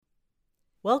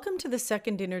Welcome to the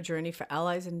second inner journey for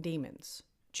allies and demons.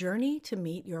 Journey to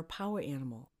meet your power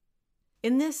animal.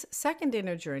 In this second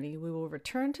inner journey, we will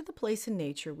return to the place in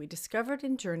nature we discovered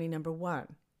in journey number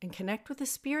 1 and connect with a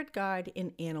spirit guide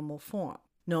in animal form,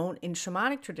 known in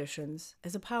shamanic traditions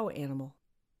as a power animal.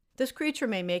 This creature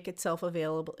may make itself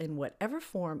available in whatever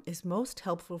form is most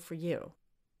helpful for you.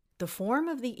 The form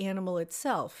of the animal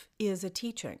itself is a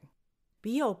teaching.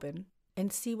 Be open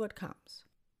and see what comes.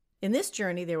 In this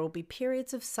journey, there will be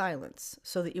periods of silence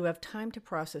so that you have time to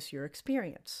process your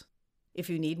experience. If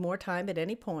you need more time at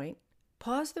any point,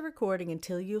 pause the recording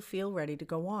until you feel ready to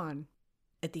go on.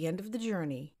 At the end of the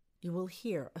journey, you will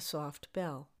hear a soft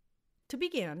bell. To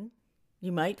begin,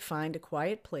 you might find a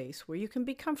quiet place where you can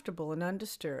be comfortable and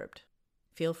undisturbed.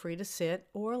 Feel free to sit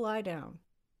or lie down.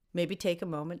 Maybe take a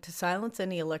moment to silence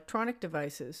any electronic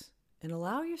devices and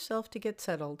allow yourself to get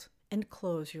settled and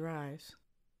close your eyes.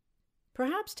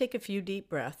 Perhaps take a few deep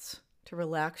breaths to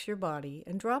relax your body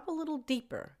and drop a little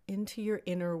deeper into your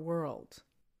inner world.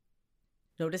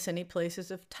 Notice any places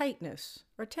of tightness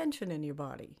or tension in your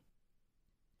body.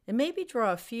 And maybe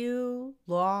draw a few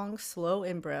long, slow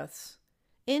in-breaths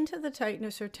into the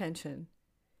tightness or tension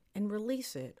and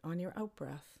release it on your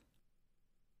out-breath.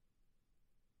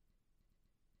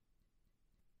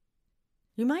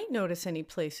 You might notice any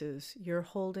places you're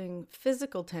holding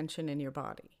physical tension in your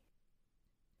body.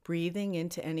 Breathing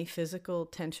into any physical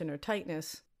tension or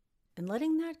tightness and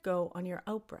letting that go on your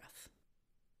out-breath.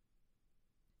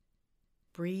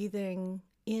 Breathing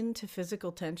into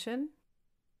physical tension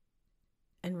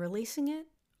and releasing it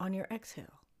on your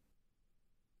exhale.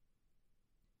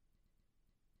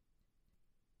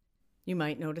 You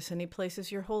might notice any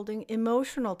places you're holding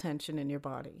emotional tension in your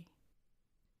body.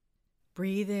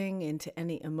 Breathing into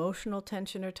any emotional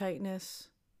tension or tightness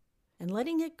and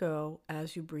letting it go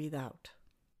as you breathe out.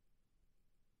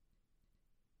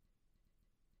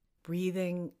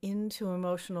 Breathing into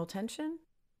emotional tension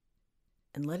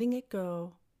and letting it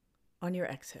go on your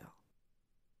exhale.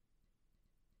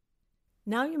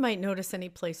 Now you might notice any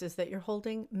places that you're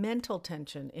holding mental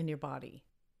tension in your body.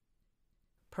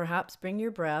 Perhaps bring your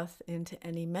breath into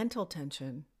any mental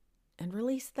tension and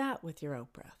release that with your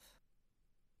out-breath.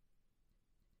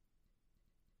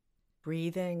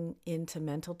 Breathing into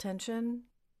mental tension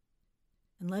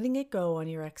and letting it go on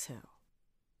your exhale.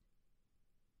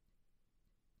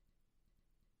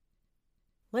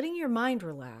 Letting your mind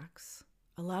relax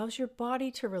allows your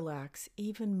body to relax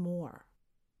even more.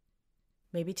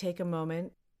 Maybe take a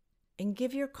moment and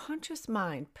give your conscious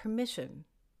mind permission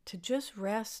to just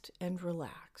rest and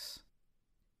relax.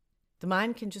 The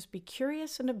mind can just be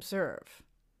curious and observe.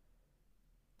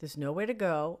 There's nowhere to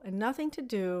go and nothing to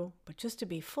do but just to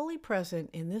be fully present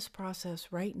in this process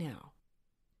right now.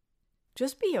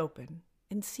 Just be open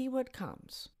and see what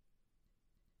comes.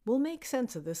 We'll make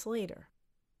sense of this later.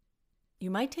 You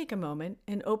might take a moment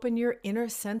and open your inner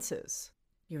senses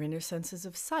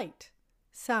of sight,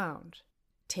 sound,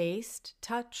 taste,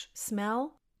 touch,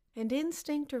 smell, and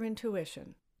instinct or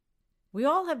intuition. We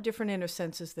all have different inner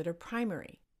senses that are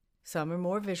primary. Some are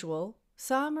more visual,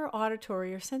 some are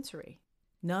auditory or sensory.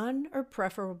 None are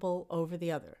preferable over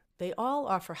the other. They all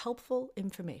offer helpful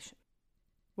information.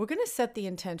 We're going to set the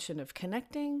intention of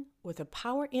connecting with a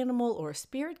power animal or a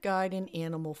spirit guide in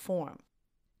animal form.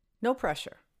 No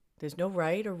pressure. There's no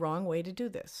right or wrong way to do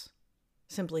this.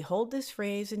 Simply hold this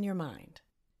phrase in your mind.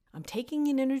 I'm taking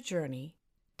an inner journey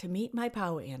to meet my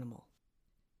power animal.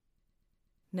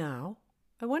 Now,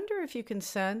 I wonder if you can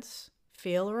sense,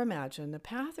 feel, or imagine the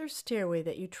path or stairway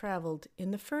that you traveled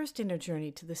in the first inner journey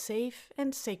to the safe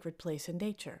and sacred place in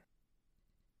nature.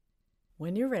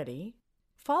 When you're ready,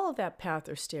 follow that path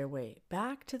or stairway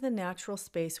back to the natural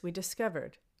space we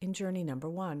discovered in journey number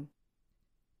 1.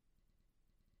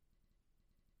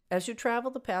 As you travel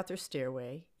the path or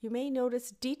stairway, you may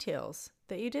notice details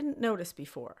that you didn't notice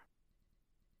before.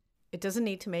 It doesn't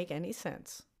need to make any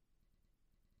sense.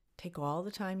 Take all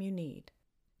the time you need.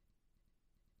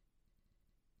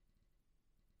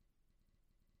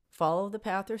 Follow the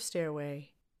path or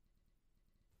stairway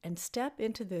and step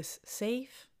into this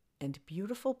safe and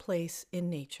beautiful place in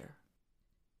nature.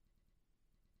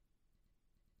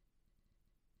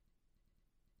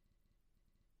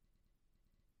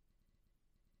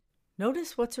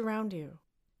 Notice what's around you.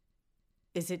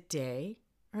 Is it day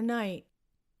or night?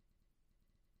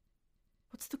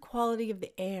 What's the quality of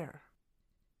the air?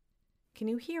 Can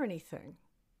you hear anything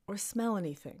or smell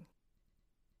anything?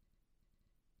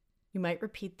 You might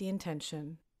repeat the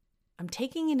intention. I'm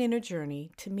taking an inner journey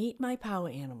to meet my power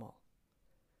animal.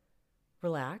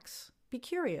 Relax, be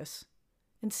curious,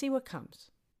 and see what comes.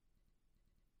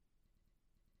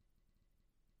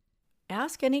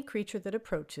 Ask any creature that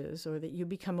approaches or that you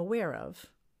become aware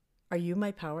of, "Are you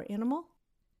my power animal?"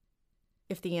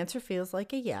 If the answer feels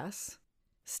like a yes,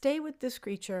 stay with this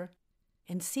creature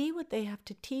and see what they have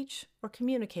to teach or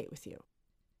communicate with you.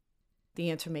 The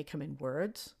answer may come in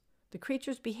words, the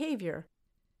creature's behavior,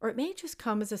 or it may just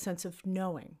come as a sense of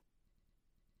knowing.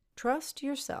 Trust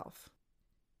yourself.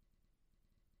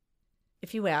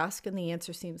 If you ask and the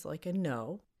answer seems like a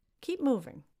no, keep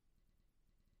moving.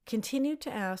 Continue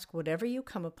to ask whatever you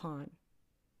come upon,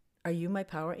 "Are you my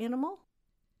power animal?"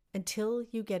 until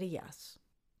you get a yes.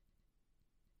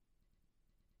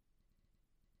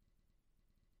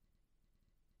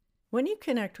 When you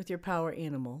connect with your power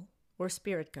animal or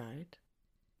spirit guide,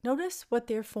 notice what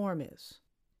their form is.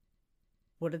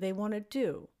 What do they want to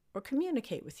do or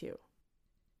communicate with you?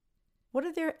 What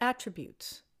are their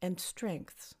attributes and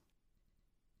strengths?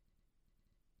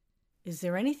 Is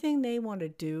there anything they want to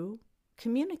do,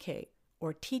 communicate,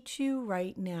 or teach you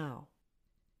right now?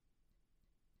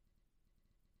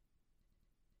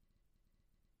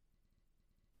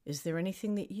 Is there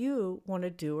anything that you want to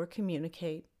do or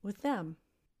communicate with them?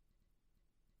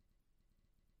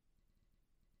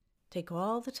 Take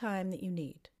all the time that you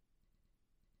need.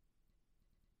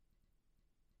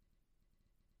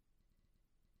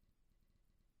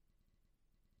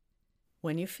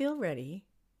 When you feel ready,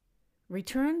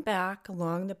 return back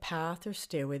along the path or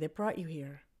stairway that brought you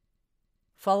here.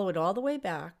 Follow it all the way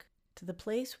back to the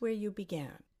place where you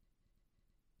began.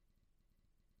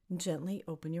 And gently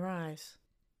open your eyes.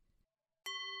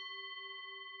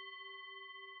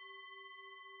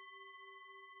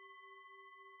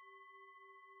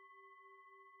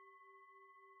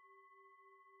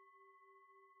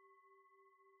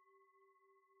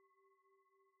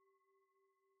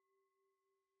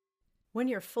 When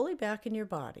you're fully back in your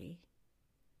body,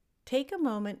 take a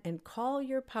moment and call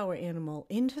your power animal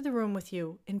into the room with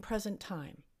you in present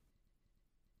time.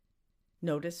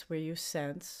 Notice where you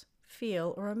sense,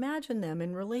 feel, or imagine them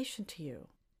in relation to you.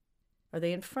 Are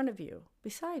they in front of you,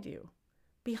 beside you,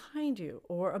 behind you,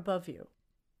 or above you?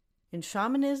 In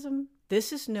shamanism,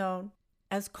 this is known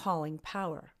as calling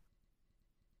power.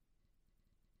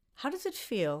 How does it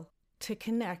feel to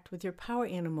connect with your power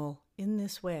animal in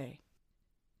this way?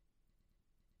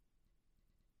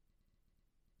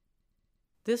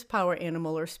 This power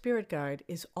animal or spirit guide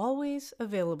is always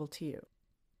available to you.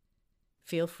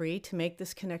 Feel free to make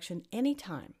this connection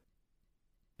anytime.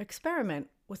 Experiment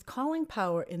with calling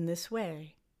power in this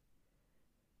way.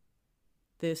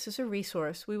 This is a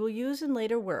resource we will use in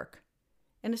later work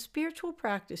and a spiritual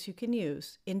practice you can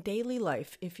use in daily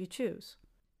life if you choose.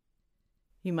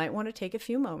 You might want to take a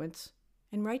few moments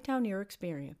and write down your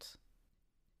experience.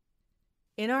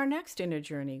 In our next inner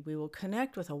journey, we will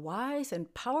connect with a wise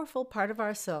and powerful part of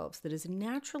ourselves that is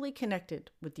naturally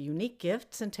connected with the unique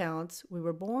gifts and talents we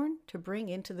were born to bring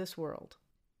into this world.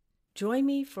 Join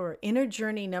me for Inner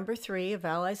Journey number 3 of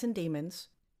Allies and Demons,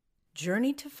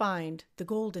 Journey to Find the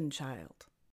Golden Child.